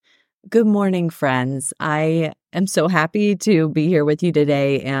Good morning, friends. I am so happy to be here with you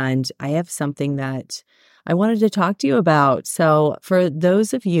today, and I have something that I wanted to talk to you about. So, for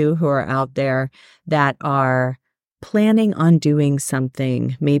those of you who are out there that are planning on doing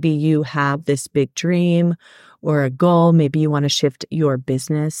something, maybe you have this big dream or a goal, maybe you want to shift your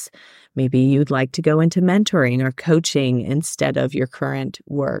business, maybe you'd like to go into mentoring or coaching instead of your current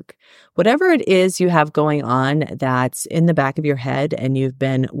work. Whatever it is you have going on that's in the back of your head and you've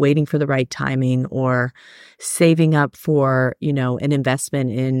been waiting for the right timing or saving up for, an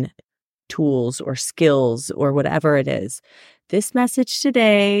investment in tools or skills or whatever it is, this message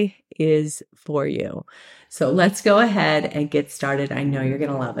today is for you. So let's go ahead and get started. I know you're going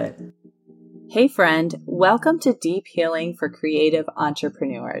to love it. Hey friend, welcome to Deep Healing for Creative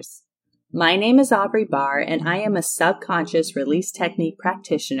Entrepreneurs. My name is Aubrey Barr, and I am a subconscious release technique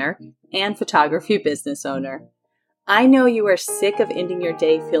practitioner and photography business owner. I know you are sick of ending your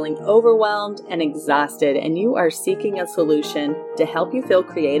day feeling overwhelmed and exhausted, and you are seeking a solution to help you feel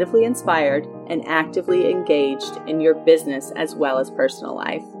creatively inspired and actively engaged in your business as well as personal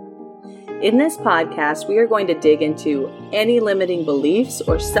life. In this podcast, we are going to dig into any limiting beliefs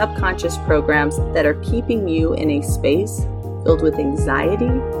or subconscious programs that are keeping you in a space filled with anxiety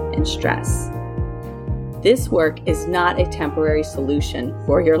and stress. This work is not a temporary solution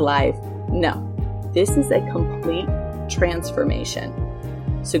for your life. No, this is a complete transformation.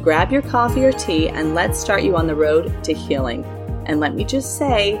 So grab your coffee or tea and let's start you on the road to healing. And let me just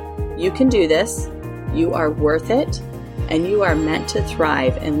say, you can do this. You are worth it. And you are meant to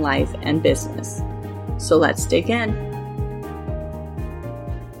thrive in life and business. So let's dig in.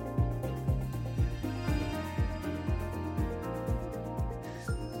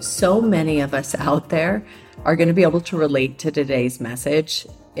 So many of us out there are going to be able to relate to today's message.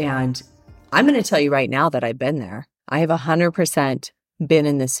 And I'm going to tell you right now that I've been there. I have 100% been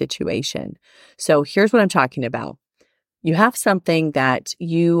in this situation. So here's what I'm talking about. You have something that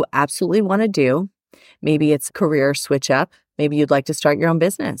you absolutely want to do. Maybe it's career switch up. Maybe you'd like to start your own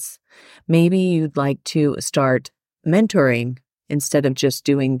business. Maybe you'd like to start mentoring instead of just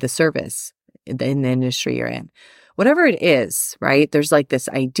doing the service in the industry you're in. Whatever it is, right? There's like this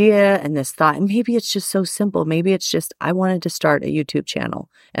idea and this thought, and maybe it's just so simple. Maybe it's just, I wanted to start a YouTube channel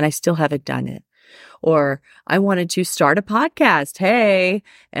and I still haven't done it. Or I wanted to start a podcast, hey,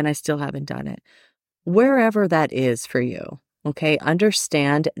 and I still haven't done it. Wherever that is for you. Okay,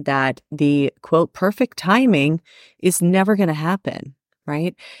 understand that the quote perfect timing is never going to happen,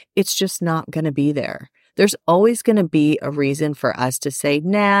 right? It's just not going to be there. There's always going to be a reason for us to say,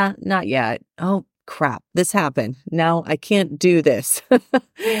 nah, not yet. Oh, crap, this happened. Now I can't do this.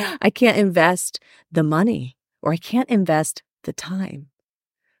 I can't invest the money or I can't invest the time.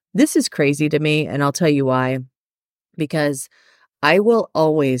 This is crazy to me, and I'll tell you why. Because I will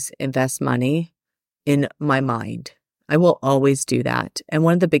always invest money in my mind. I will always do that. And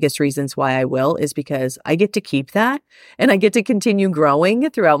one of the biggest reasons why I will is because I get to keep that and I get to continue growing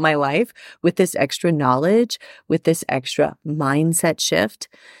throughout my life with this extra knowledge, with this extra mindset shift.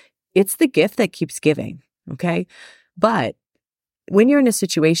 It's the gift that keeps giving, okay? But when you're in a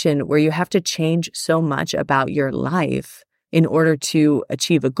situation where you have to change so much about your life in order to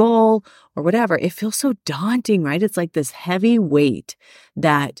achieve a goal or whatever, it feels so daunting, right? It's like this heavy weight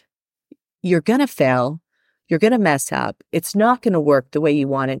that you're going to fail. You're going to mess up. It's not going to work the way you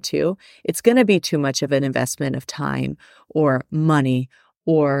want it to. It's going to be too much of an investment of time or money,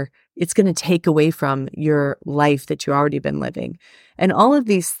 or it's going to take away from your life that you've already been living. And all of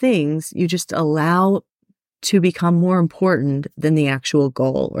these things you just allow to become more important than the actual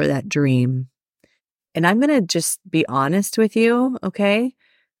goal or that dream. And I'm going to just be honest with you, okay?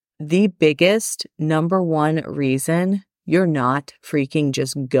 The biggest number one reason you're not freaking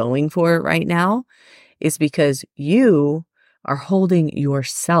just going for it right now is because you are holding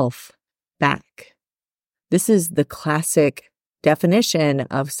yourself back. This is the classic definition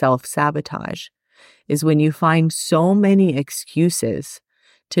of self-sabotage, is when you find so many excuses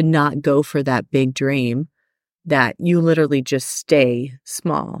to not go for that big dream that you literally just stay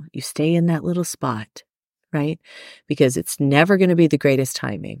small. You stay in that little spot, right? Because it's never going to be the greatest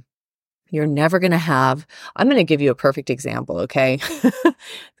timing. You're never going to have, I'm going to give you a perfect example, okay?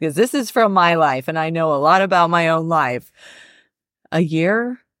 Because this is from my life and I know a lot about my own life. A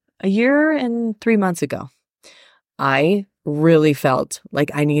year and 3 months ago, I really felt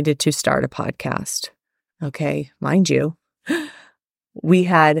like I needed to start a podcast, okay? Mind you, we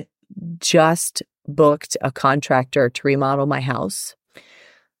had just booked a contractor to remodel my house.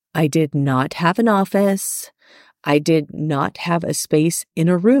 I did not have an office. I did not have a space in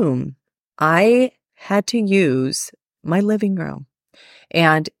a room. I had to use my living room.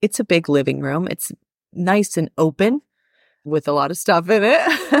 And it's a big living room. It's nice and open with a lot of stuff in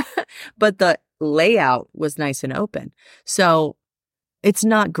it, but the layout was nice and open. So it's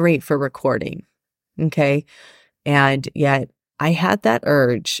not great for recording. Okay. And yet I had that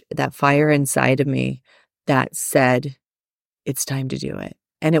urge, that fire inside of me that said, it's time to do it.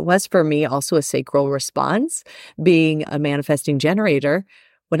 And it was for me also a sacral response, being a manifesting generator.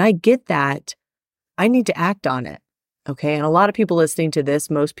 When I get that, I need to act on it. Okay. And a lot of people listening to this,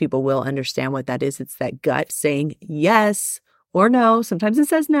 most people will understand what that is. It's that gut saying yes or no. Sometimes it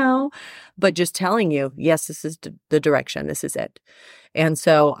says no, but just telling you, yes, this is the direction. This is it. And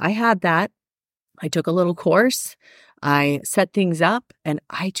so I had that. I took a little course. I set things up and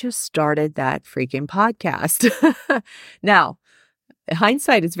I just started that freaking podcast. Now, in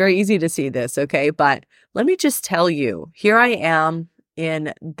hindsight, it's very easy to see this, okay? But let me just tell you, here I am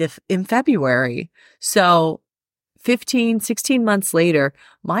in February. So 16 months later,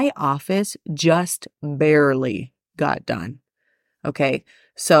 my office just barely got done. Okay.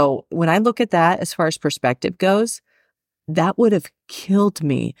 So when I look at that, as far as perspective goes, that would have killed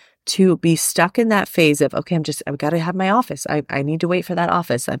me to be stuck in that phase of, okay, I've got to have my office. I need to wait for that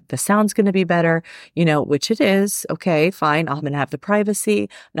office. The sound's going to be better, which it is. Okay, fine. I'm going to have the privacy. I'm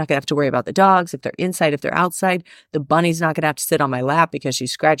not going to have to worry about the dogs. If they're inside, if they're outside, the bunny's not going to have to sit on my lap because she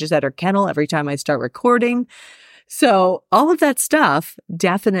scratches at her kennel every time I start recording. So all of that stuff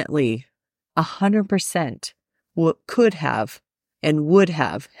definitely 100% could have and would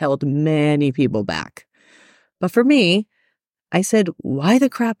have held many people back. But for me, I said, why the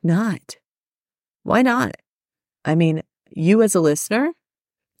crap not? Why not? I mean, you as a listener,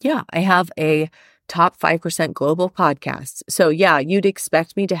 yeah, I have a top 5% global podcast. So yeah, you'd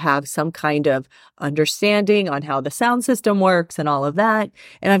expect me to have some kind of understanding on how the sound system works and all of that.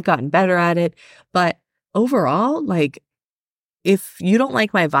 And I've gotten better at it. But overall, if you don't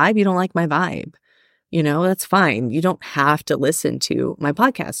like my vibe, you don't like my vibe. That's fine. You don't have to listen to my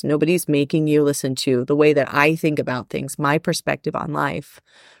podcast. Nobody's making you listen to the way that I think about things, my perspective on life,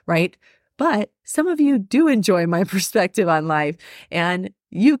 right? But some of you do enjoy my perspective on life. And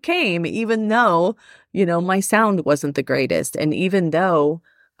you came even though, my sound wasn't the greatest. And even though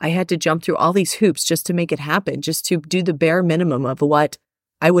I had to jump through all these hoops just to make it happen, just to do the bare minimum of what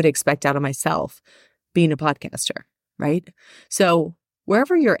I would expect out of myself being a podcaster, right? So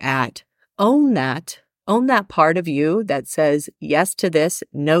wherever you're at, own that part of you that says yes to this,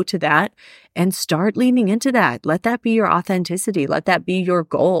 no to that, and start leaning into that. Let that be your authenticity. Let that be your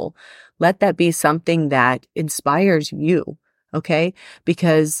goal. Let that be something that inspires you, okay?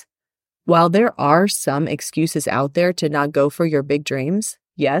 Because while there are some excuses out there to not go for your big dreams,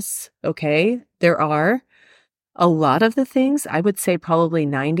 yes, okay, there are. A lot of the things, I would say probably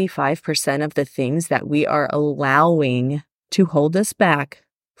 95% of the things that we are allowing to hold us back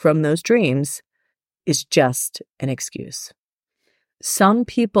from those dreams is just an excuse. Some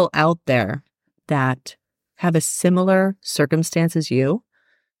people out there that have a similar circumstance as you,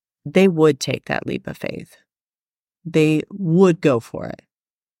 they would take that leap of faith. They would go for it.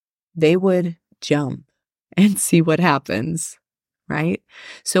 They would jump and see what happens, right?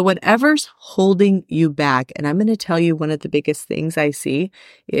 So whatever's holding you back, and I'm going to tell you one of the biggest things I see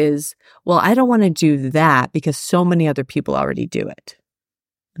is, well, I don't want to do that because so many other people already do it.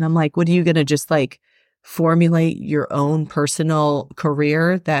 And I'm like, what are you going to just formulate your own personal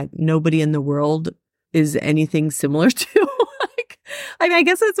career that nobody in the world is anything similar to? I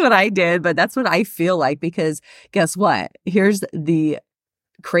guess that's what I did, but that's what I feel like, because guess what? Here's the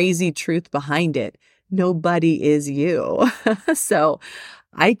crazy truth behind it. Nobody is you. So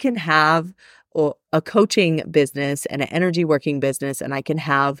I can have a coaching business and an energy working business, and I can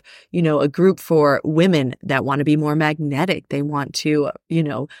have, a group for women that want to be more magnetic. They want to,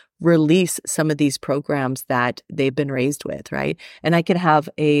 release some of these programs that they've been raised with, right? And I can have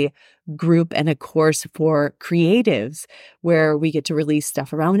a group and a course for creatives where we get to release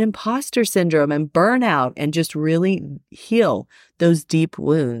stuff around imposter syndrome and burnout and just really heal those deep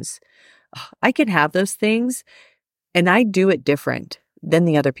wounds. I can have those things, and I do it different than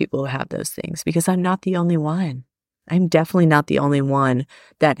the other people who have those things because I'm not the only one. I'm definitely not the only one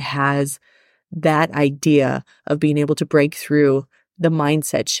that has that idea of being able to break through the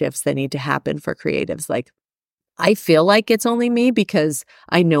mindset shifts that need to happen for creatives. I feel like it's only me because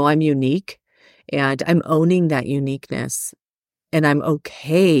I know I'm unique and I'm owning that uniqueness, and I'm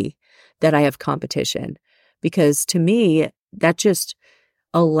okay that I have competition, because to me, that just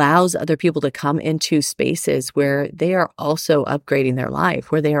allows other people to come into spaces where they are also upgrading their life,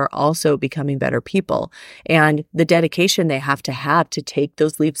 where they are also becoming better people. And the dedication they have to take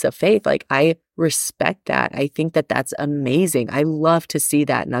those leaps of faith. I respect that. I think that that's amazing. I love to see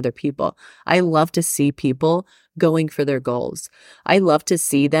that in other people. I love to see people going for their goals. I love to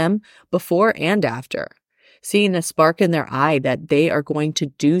see them before and after, seeing a spark in their eye that they are going to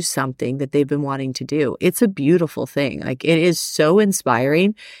do something that they've been wanting to do. It's a beautiful thing. Like, it is so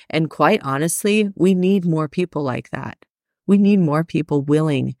inspiring. And quite honestly, we need more people like that. We need more people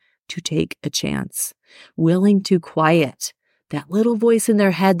willing to take a chance, willing to quiet that little voice in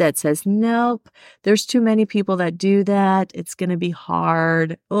their head that says, nope, there's too many people that do that. It's going to be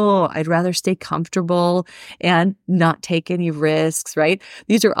hard. Oh, I'd rather stay comfortable and not take any risks, right?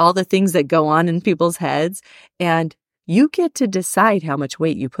 These are all the things that go on in people's heads. And you get to decide how much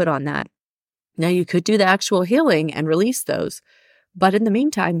weight you put on that. Now, you could do the actual healing and release those. But in the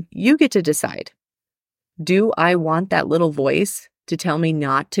meantime, you get to decide. Do I want that little voice to tell me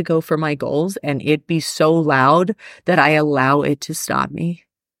not to go for my goals and it be so loud that I allow it to stop me?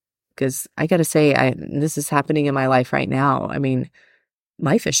 Because I got to say, this is happening in my life right now. I mean,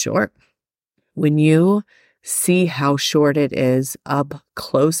 life is short. When you see how short it is up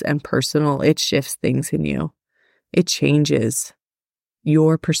close and personal, it shifts things in you. It changes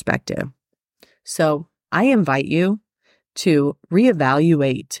your perspective. So I invite you to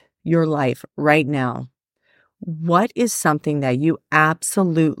reevaluate your life right now. What is something that you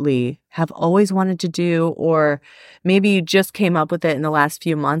absolutely have always wanted to do, or maybe you just came up with it in the last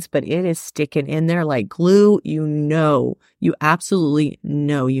few months, but it is sticking in there like glue? You absolutely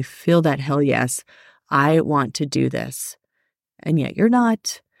know, you feel that, hell yes, I want to do this. And yet you're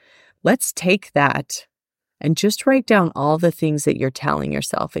not. Let's take that and just write down all the things that you're telling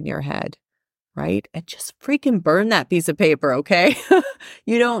yourself in your head, right? And just freaking burn that piece of paper, okay?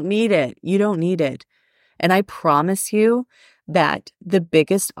 You don't need it. You don't need it. And I promise you that the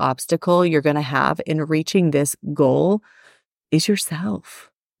biggest obstacle you're going to have in reaching this goal is yourself.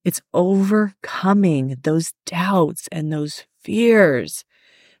 It's overcoming those doubts and those fears.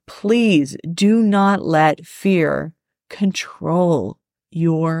 Please do not let fear control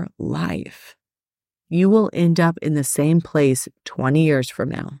your life. You will end up in the same place 20 years from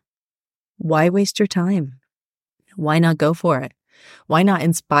now. Why waste your time? Why not go for it? Why not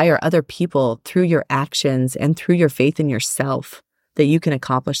inspire other people through your actions and through your faith in yourself that you can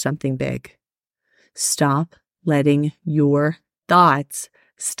accomplish something big? Stop letting your thoughts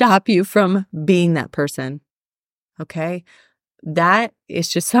stop you from being that person. Okay? That is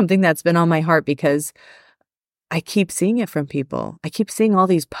just something that's been on my heart because I keep seeing it from people. I keep seeing all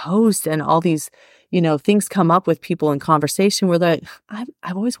these posts and all these, things come up with people in conversation where they're like,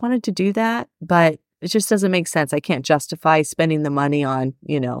 I've always wanted to do that, but it just doesn't make sense. I can't justify spending the money on,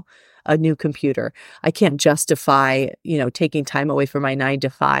 a new computer. I can't justify, taking time away from my 9 to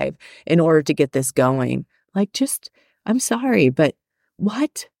 5 in order to get this going. I'm sorry, but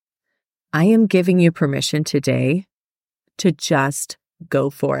what? I am giving you permission today to just go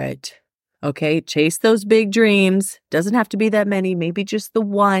for it. Okay? Chase those big dreams. Doesn't have to be that many, maybe just the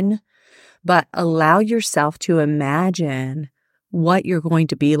one, but allow yourself to imagine what you're going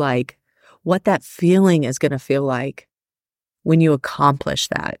to be like, what that feeling is going to feel like when you accomplish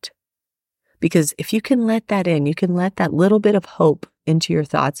that. Because if you can let that in, you can let that little bit of hope into your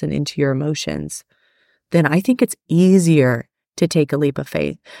thoughts and into your emotions, then I think it's easier to take a leap of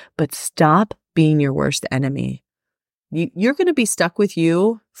faith. But stop being your worst enemy. You're going to be stuck with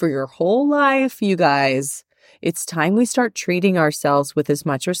you for your whole life, you guys. It's time we start treating ourselves with as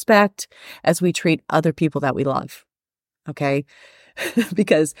much respect as we treat other people that we love. Okay?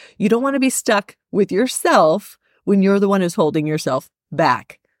 Because you don't want to be stuck with yourself when you're the one who's holding yourself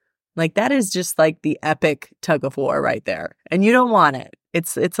back. Like, that is just like the epic tug of war right there. And you don't want it.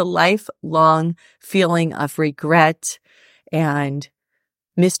 It's a lifelong feeling of regret and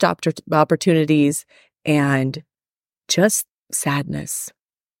missed opportunities and just sadness.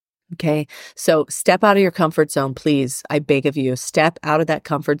 Okay. So step out of your comfort zone, please. I beg of you, step out of that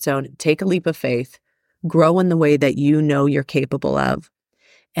comfort zone, take a leap of faith, grow in the way that you know you're capable of,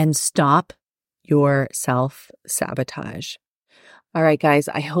 and stop your self-sabotage. All right, guys,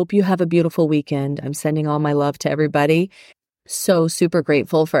 I hope you have a beautiful weekend. I'm sending all my love to everybody. So super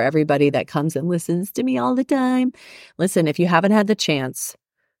grateful for everybody that comes and listens to me all the time. Listen, if you haven't had the chance,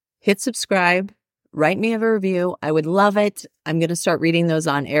 hit subscribe, write me a review. I would love it. I'm going to start reading those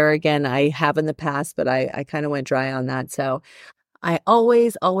on air again. I have in the past, but I kind of went dry on that. So I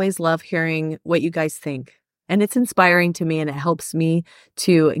always love hearing what you guys think. And it's inspiring to me, and it helps me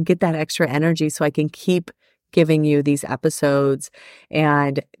to get that extra energy so I can keep giving you these episodes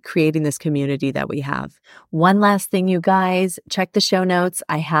and creating this community that we have. One last thing, you guys, check the show notes.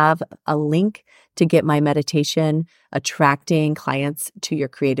 I have a link to get my meditation, attracting clients to your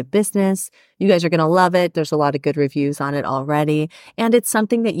creative business. You guys are going to love it. There's a lot of good reviews on it already. And it's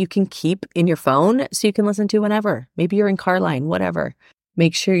something that you can keep in your phone so you can listen to whenever. Maybe you're in car line, whatever.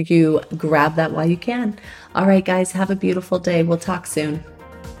 Make sure you grab that while you can. All right, guys, have a beautiful day. We'll talk soon.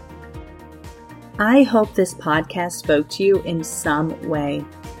 I hope this podcast spoke to you in some way.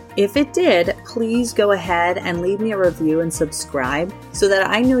 If it did, please go ahead and leave me a review and subscribe so that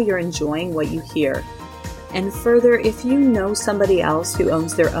I know you're enjoying what you hear. And further, if you know somebody else who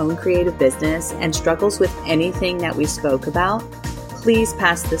owns their own creative business and struggles with anything that we spoke about, please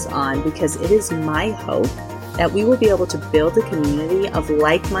pass this on, because it is my hope that we will be able to build a community of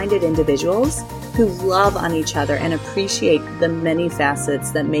like-minded individuals who love on each other and appreciate the many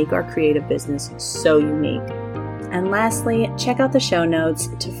facets that make our creative business so unique. And lastly, check out the show notes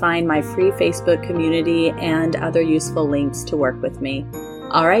to find my free Facebook community and other useful links to work with me.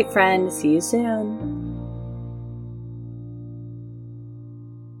 All right, friend, see you soon.